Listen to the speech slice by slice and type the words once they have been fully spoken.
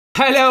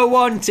Hello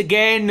once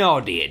again,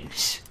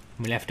 audience.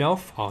 When we left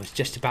off, I was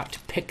just about to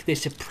pick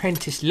this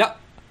apprentice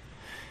lock.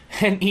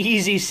 An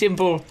easy,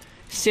 simple,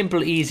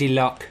 easy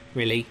lock,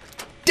 really.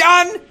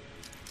 Done!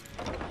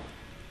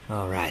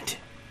 Alright,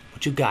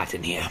 what you got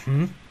in here,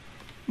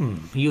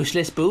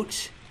 Useless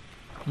boots,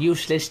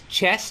 useless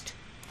chest,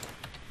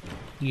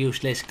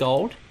 useless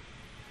gold,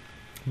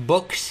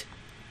 books,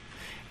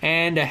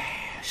 and a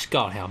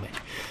skull helmet.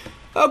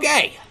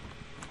 Okay,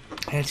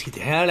 let's get the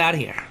hell out of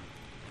here.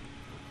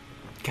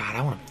 God,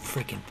 I want to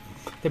freaking...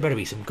 There better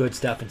be some good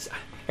stuff inside.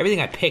 Everything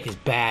I pick is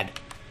bad.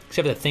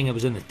 Except for the thing that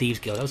was in the Thieves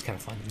Guild. That was kind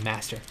of fun. The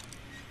Master.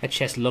 That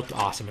chest looked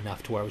awesome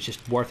enough to where it was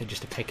just worth it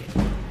just to pick it.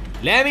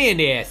 Let me in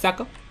there,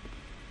 sucker.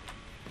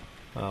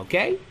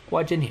 Okay,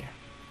 what's in here?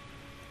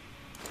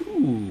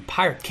 Ooh,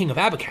 Pirate King of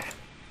Abacan.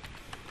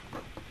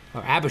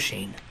 Or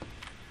Abasheen.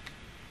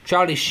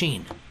 Charlie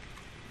Sheen.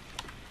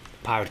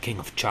 Pirate King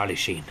of Charlie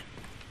Sheen.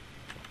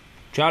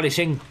 Charlie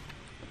Shing.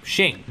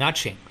 Shing, not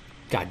Shing.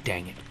 God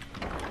dang it.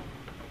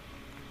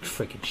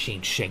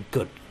 Freaking Sheen,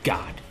 good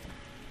God.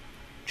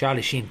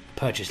 Charlie Sheen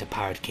purchased a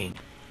Pirate King.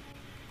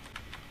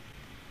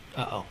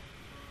 Uh-oh.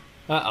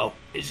 I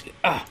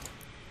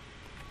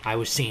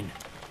was seen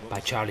by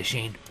Charlie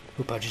Sheen,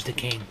 who purchased a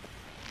king.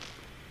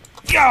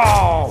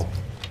 Yo!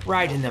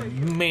 Right in the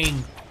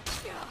main...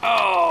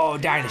 Oh,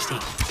 dynasty.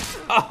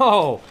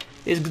 Oh,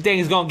 this thing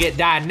is gonna get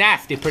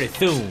dynasty pretty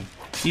soon.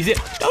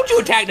 Don't you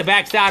attack the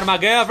backside of my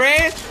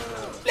girlfriend.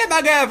 Let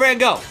my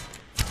girlfriend go.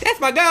 That's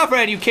my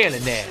girlfriend you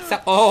killing there.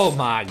 Oh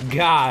my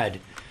God.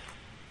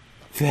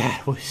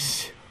 That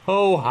was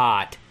so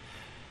hot.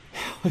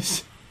 That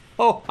was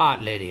so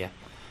hot, Lydia.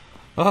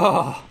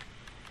 Oh,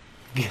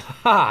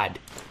 God.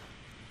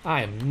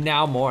 I am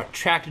now more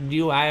attracted to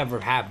you than I ever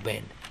have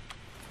been.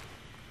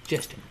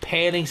 Just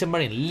impaling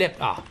somebody in the lip.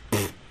 Oh,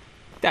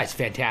 that's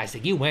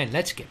fantastic. You win.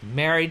 Let's get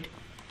married.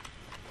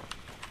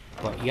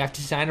 But you have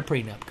to sign a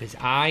prenup because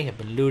I have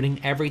been looting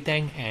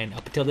everything, and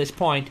up until this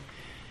point,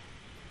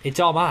 it's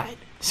all mine.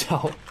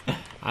 So,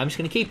 I'm just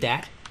going to keep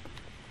that.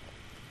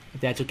 If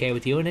that's okay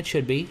with you, and it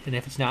should be. And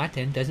if it's not,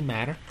 then it doesn't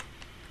matter.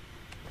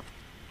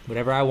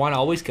 Whatever I want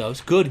always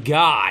goes. Good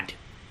God!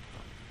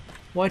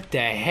 What the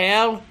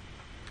hell?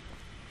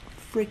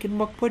 Freaking,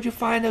 where'd you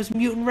find those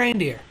mutant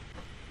reindeer?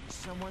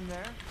 Someone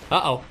there?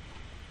 Uh-oh.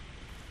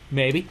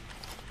 Maybe.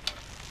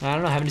 I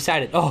don't know, I haven't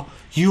decided. Oh,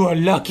 you are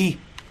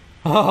lucky.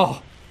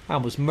 Oh, I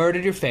almost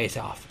murdered your face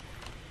off.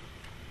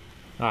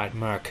 Alright,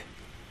 Merc.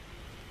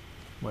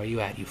 Where are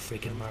you at, you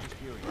freaking Merc?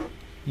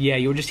 Yeah,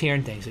 you were just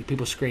hearing things, like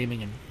people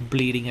screaming and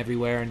bleeding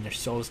everywhere and their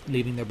souls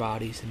leaving their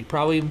bodies. And you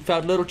probably even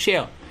felt a little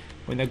chill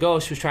when the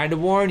ghost was trying to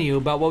warn you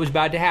about what was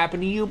about to happen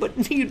to you,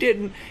 but you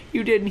didn't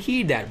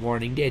heed that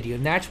warning, did you?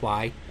 And that's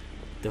why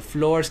the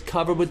floor's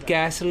covered with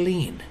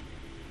gasoline.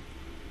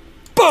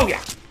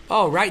 Booyah!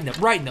 Oh, right in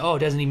the, oh, it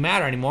doesn't even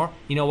matter anymore.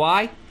 You know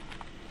why?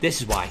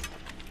 This is why.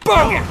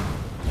 Booyah!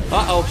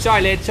 Uh-oh,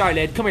 sorry, Lid,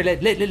 come here,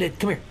 Lid,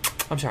 come here.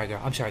 I'm sorry,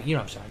 girl, I'm sorry, you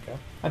know I'm sorry, girl.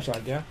 I'm sorry,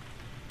 girl.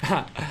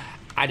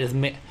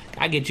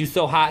 I get you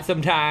so hot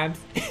sometimes.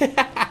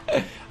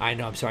 I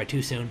know, I'm sorry,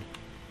 too soon.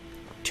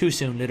 Too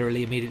soon,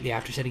 literally, immediately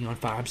after setting you on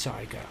fire. I'm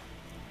sorry, girl.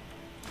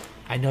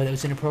 I know that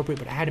was inappropriate,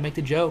 but I had to make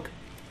the joke.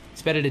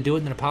 It's better to do it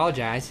than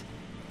apologize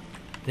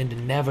than to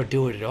never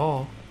do it at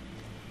all.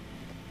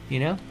 You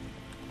know?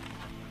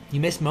 You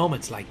miss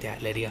moments like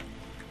that, Lydia.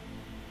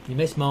 You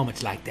miss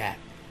moments like that.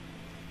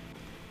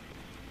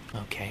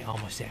 Okay,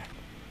 almost there.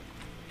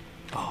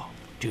 Oh,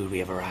 dude, we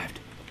have arrived.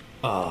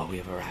 Oh, we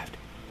have arrived.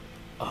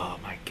 Oh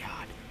my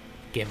God.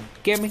 Gimme.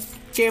 Gimme.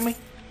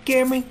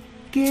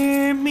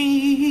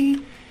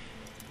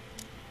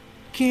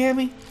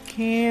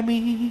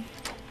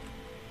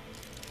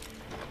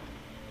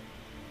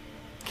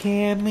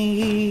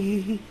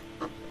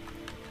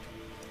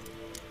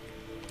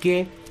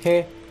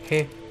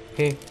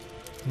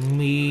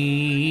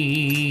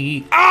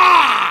 Me.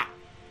 Ah!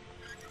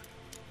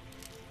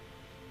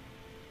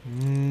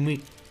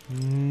 Me.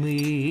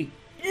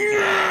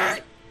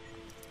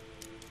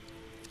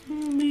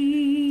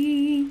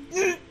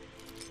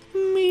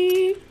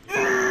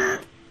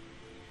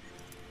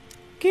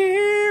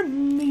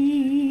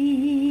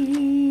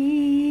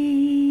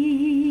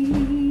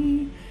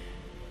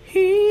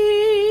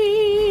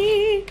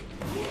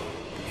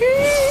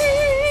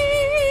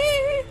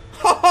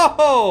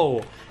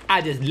 Ho!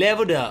 I just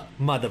leveled up,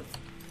 mother.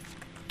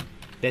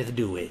 Let's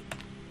do it.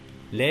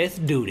 Let's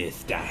do this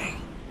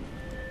thing.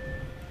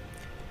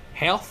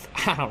 Health?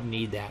 I don't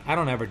need that. I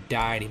don't ever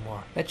die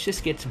anymore. Let's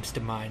just get some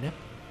stamina.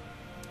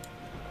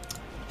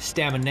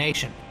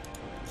 Stamination.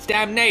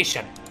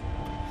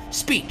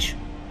 Speech.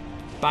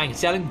 Buying and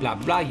selling, blah,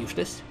 blah, blah,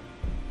 useless.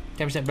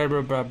 10% blah,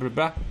 blah, blah, blah,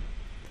 blah.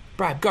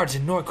 Bribe guards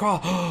in North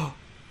Crawl.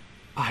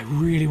 I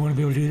really want to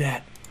be able to do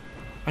that.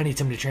 I need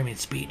somebody to train me in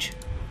speech.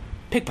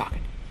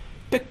 Pickpocket.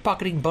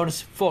 Pickpocketing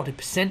bonus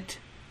 40%.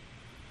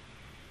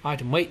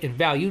 Item weight and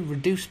value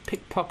reduce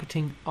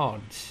pickpocketing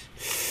odds.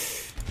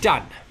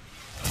 Done.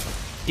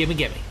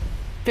 Gimme.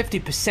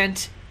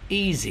 50%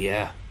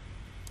 easier.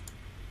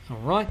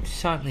 Alright,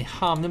 silently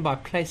harm them by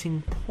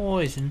placing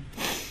poison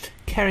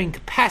Carrying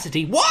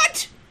capacity.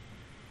 What?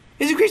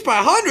 Is increased by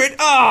 100?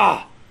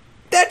 Ah!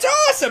 That's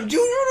awesome, dude.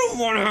 I don't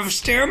want to have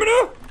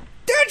stamina.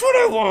 That's what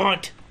I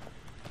want.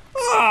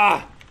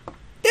 Ah!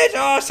 That's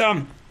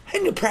awesome. I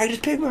didn't practice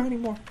Pigma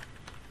anymore.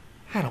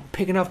 I don't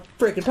pick enough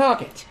freaking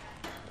pockets.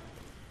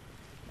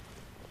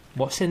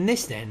 What's in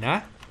this then,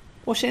 huh?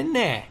 What's in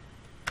there?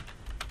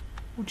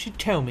 Won't you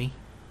tell me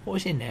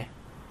what's in there?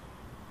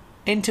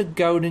 Enter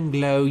golden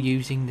glow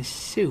using the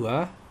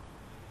sewer.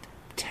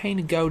 Obtain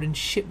a golden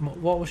shipment.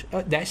 What was...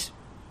 that's...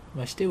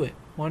 Let's do it.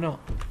 Why not?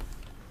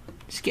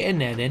 Let's get in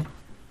there then.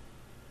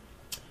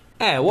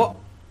 Hey, what?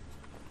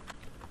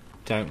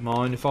 Don't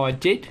mind if I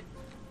did.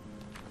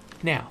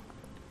 Now.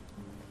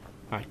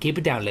 Alright, keep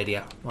it down,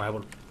 Lydia. Or I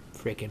will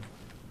freaking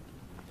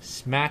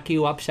smack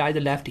you upside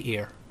the left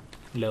ear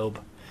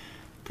lobe.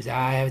 Because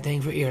I have a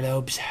thing for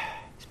earlobes.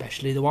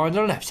 Especially the ones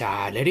on the left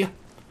side, Lydia.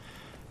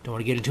 Don't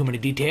want to get into too many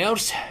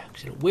details.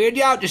 Because it'll weird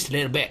you out just a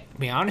little bit, to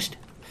be honest.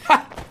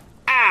 Ha!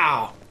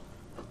 Ow!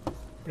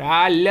 But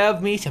I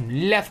love me some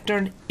left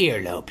turn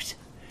earlobes.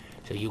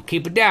 So you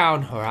keep it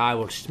down or I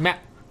will smack.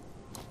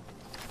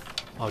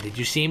 Oh, did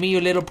you see me,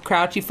 you little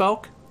crouchy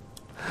folk?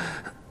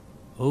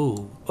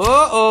 Ooh.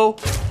 Uh-oh.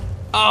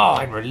 Oh,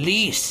 and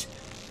release.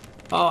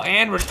 Oh,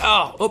 and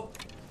oh,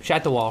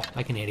 shot the wall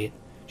like an idiot.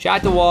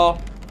 Shot the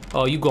wall.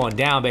 Oh, you going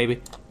down,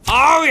 baby.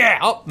 Oh, yeah.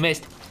 Oh,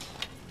 missed.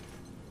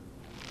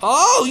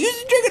 Oh, you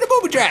just triggered the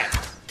booby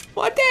trap.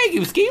 Well, thank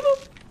you,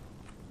 Skeever.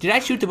 Did I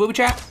shoot the booby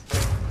trap?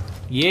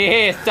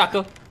 Yeah,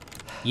 sucker.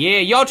 Yeah,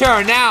 your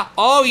turn now.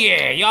 Oh,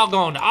 yeah, y'all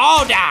gonna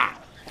all die.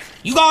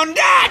 You gonna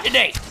die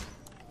today.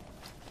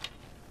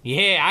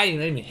 Yeah, I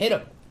didn't even hit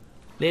him.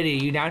 Lydia,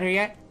 you down here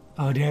yet?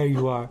 Oh, there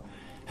you are.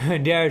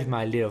 There's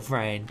my little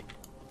friend.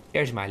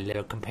 There's my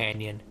little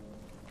companion.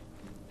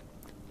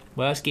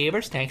 Well,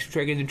 Skeevers, thanks for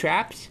triggering the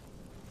traps.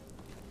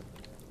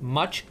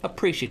 Much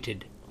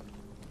appreciated.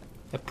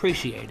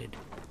 Appreciated.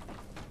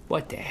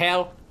 What the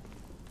hell?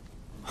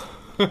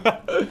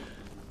 I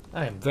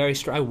am very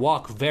strong. I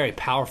walk very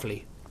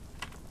powerfully.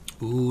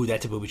 Ooh,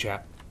 that's a booby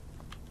trap.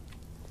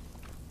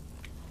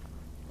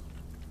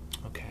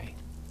 Okay.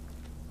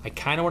 I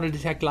kind of want to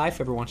detect life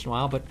every once in a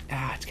while, but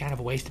it's kind of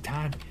a waste of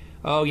time.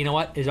 Oh, you know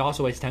what? It's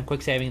also a waste of time.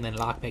 Quick saving and then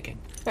lock picking.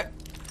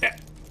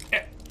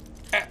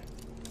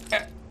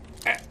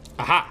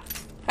 Aha!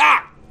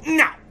 Ah!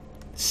 No!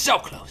 So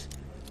close.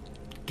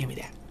 Give me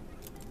that.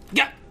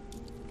 Yeah.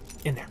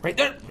 In there. Right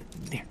there.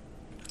 There.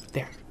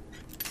 There.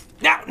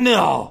 No!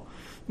 No!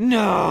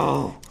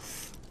 No!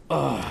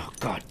 Oh,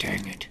 god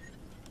dang it.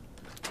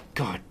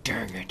 God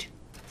dang it.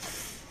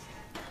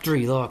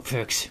 3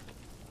 lockpicks.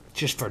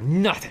 Just for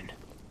nothing.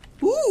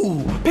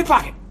 Ooh!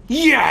 Pickpocket!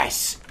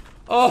 Yes!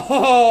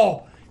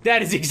 Oh!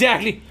 That is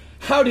exactly...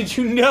 How did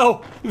you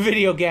know?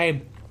 Video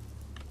game.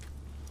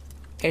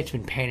 It's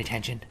been paying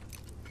attention.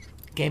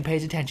 Game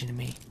pays attention to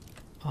me.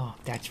 Oh,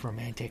 that's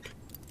romantic.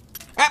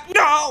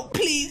 No!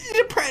 Please, an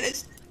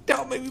apprentice!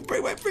 Don't make me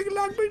break my freaking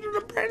lockpick to an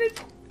apprentice.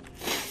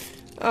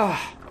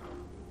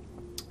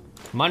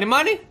 Money,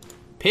 money?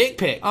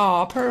 Pick.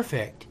 Oh,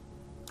 perfect.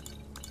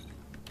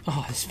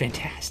 Oh, this is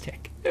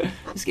fantastic.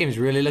 This game is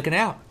really looking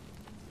out.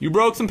 You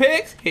broke some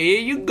pigs? Here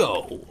you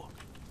go.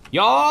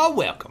 Y'all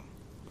welcome.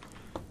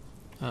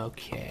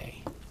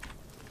 Okay.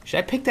 Should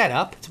I pick that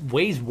up? It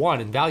weighs 1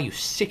 and value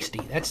 60.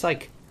 That's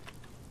like...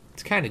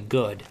 It's kind of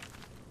good.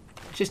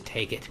 Just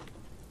take it.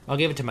 I'll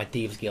give it to my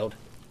Thieves Guild.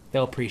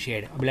 They'll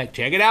appreciate it. I'll be like,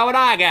 check it out what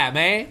I got,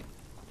 man.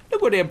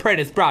 Look what the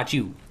apprentice brought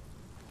you.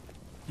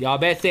 Y'all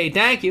best say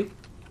thank you.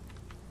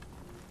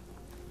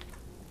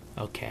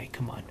 Okay,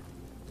 come on.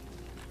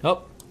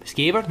 Oh,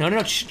 Skeever?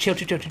 No. Chill.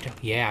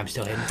 Yeah, I'm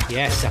still hidden.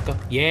 Yeah, sucker.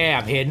 Yeah,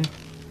 I'm hidden.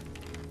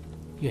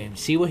 You didn't even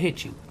see what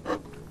hit you.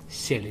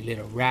 Silly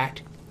little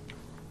rat.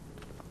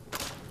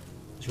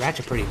 Those rats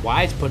are pretty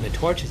wise putting the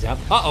torches up.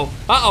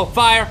 Uh-oh,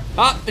 fire.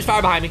 Oh, there's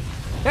fire behind me.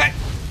 Hey.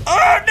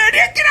 Oh, no,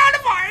 get out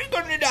of the fire. You're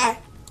gonna die.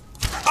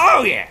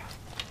 Oh, yeah.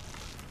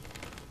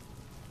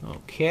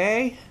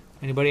 Okay.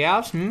 Anybody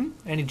else?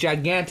 Any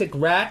gigantic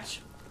rats?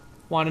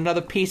 Want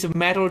another piece of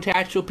metal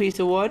attached to a piece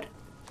of wood?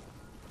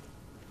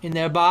 In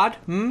their bod?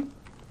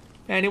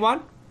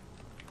 Anyone?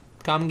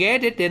 Come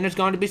get it. Dinner's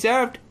going to be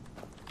served.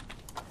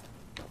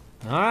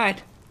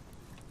 Alright.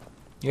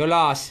 Your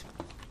loss.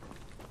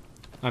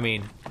 I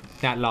mean,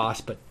 not loss,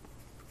 but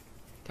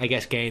I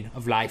guess gain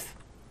of life.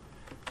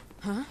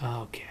 Huh?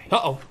 Okay.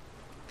 Uh-oh.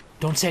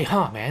 Don't say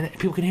huh, man.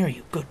 People can hear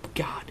you. Good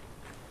God.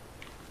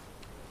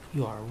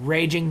 You are a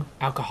raging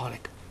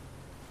alcoholic.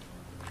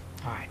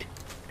 Alright.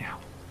 Now,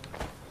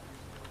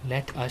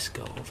 let us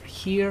go over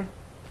here.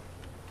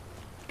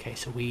 Okay,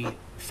 so we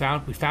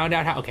found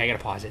out how... Okay, I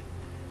gotta pause it.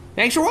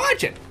 Thanks for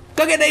watching.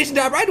 Go get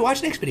Nation.right to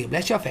watch the next video.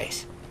 Bless your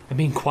face. I'm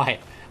being quiet.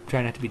 I'm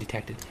trying not to be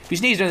detected. If you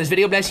sneeze during this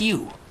video, bless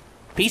you.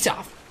 Peace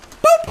off.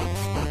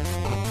 Boop!